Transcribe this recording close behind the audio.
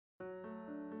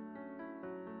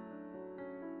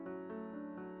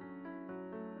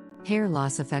Hair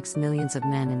loss affects millions of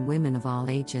men and women of all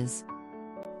ages.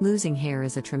 Losing hair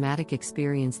is a traumatic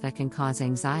experience that can cause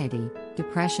anxiety,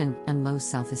 depression, and low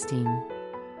self-esteem.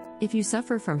 If you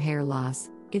suffer from hair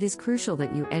loss, it is crucial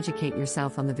that you educate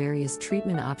yourself on the various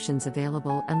treatment options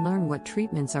available and learn what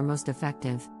treatments are most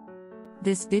effective.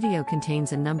 This video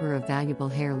contains a number of valuable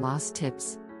hair loss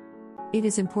tips. It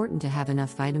is important to have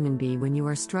enough vitamin B when you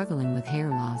are struggling with hair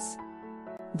loss.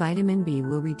 Vitamin B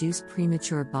will reduce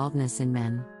premature baldness in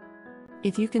men.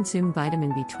 If you consume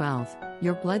vitamin B12,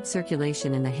 your blood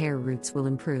circulation in the hair roots will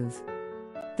improve.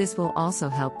 This will also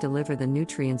help deliver the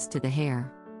nutrients to the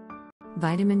hair.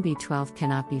 Vitamin B12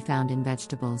 cannot be found in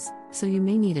vegetables, so you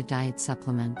may need a diet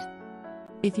supplement.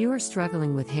 If you are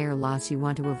struggling with hair loss, you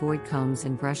want to avoid combs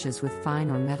and brushes with fine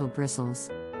or metal bristles.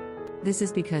 This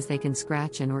is because they can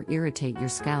scratch and/or irritate your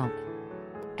scalp.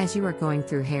 As you are going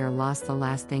through hair loss, the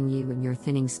last thing you and your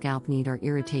thinning scalp need are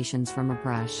irritations from a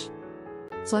brush.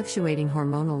 Fluctuating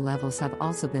hormonal levels have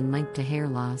also been linked to hair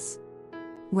loss.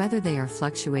 Whether they are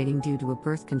fluctuating due to a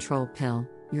birth control pill,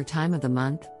 your time of the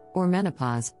month, or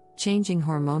menopause, changing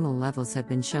hormonal levels have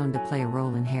been shown to play a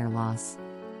role in hair loss.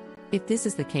 If this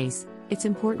is the case, it's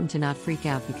important to not freak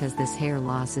out because this hair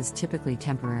loss is typically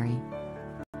temporary.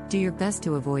 Do your best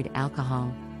to avoid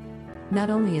alcohol.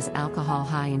 Not only is alcohol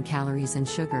high in calories and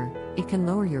sugar, it can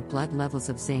lower your blood levels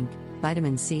of zinc,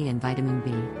 vitamin C, and vitamin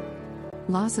B.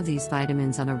 Loss of these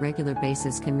vitamins on a regular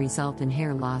basis can result in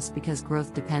hair loss because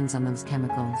growth depends on those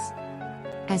chemicals.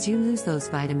 As you lose those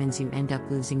vitamins, you end up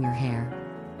losing your hair.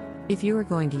 If you are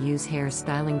going to use hair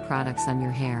styling products on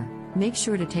your hair, make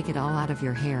sure to take it all out of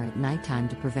your hair at nighttime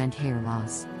to prevent hair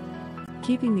loss.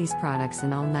 Keeping these products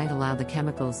in all night allow the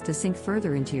chemicals to sink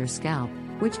further into your scalp,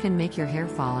 which can make your hair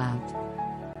fall out.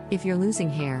 If you're losing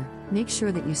hair, make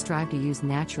sure that you strive to use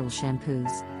natural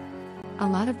shampoos. A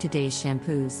lot of today's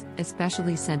shampoos,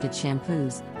 especially scented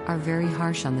shampoos, are very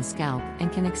harsh on the scalp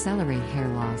and can accelerate hair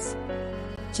loss.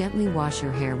 Gently wash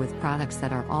your hair with products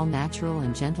that are all natural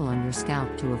and gentle on your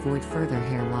scalp to avoid further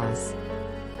hair loss.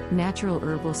 Natural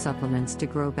herbal supplements to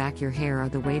grow back your hair are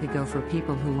the way to go for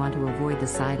people who want to avoid the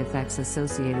side effects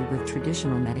associated with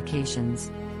traditional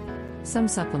medications. Some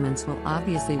supplements will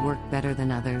obviously work better than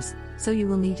others, so you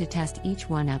will need to test each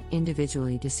one out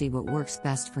individually to see what works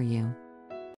best for you.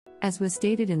 As was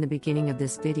stated in the beginning of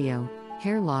this video,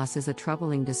 hair loss is a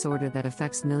troubling disorder that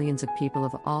affects millions of people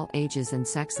of all ages and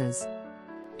sexes.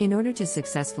 In order to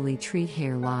successfully treat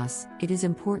hair loss, it is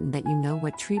important that you know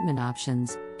what treatment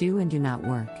options do and do not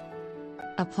work.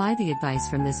 Apply the advice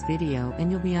from this video and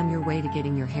you'll be on your way to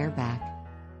getting your hair back.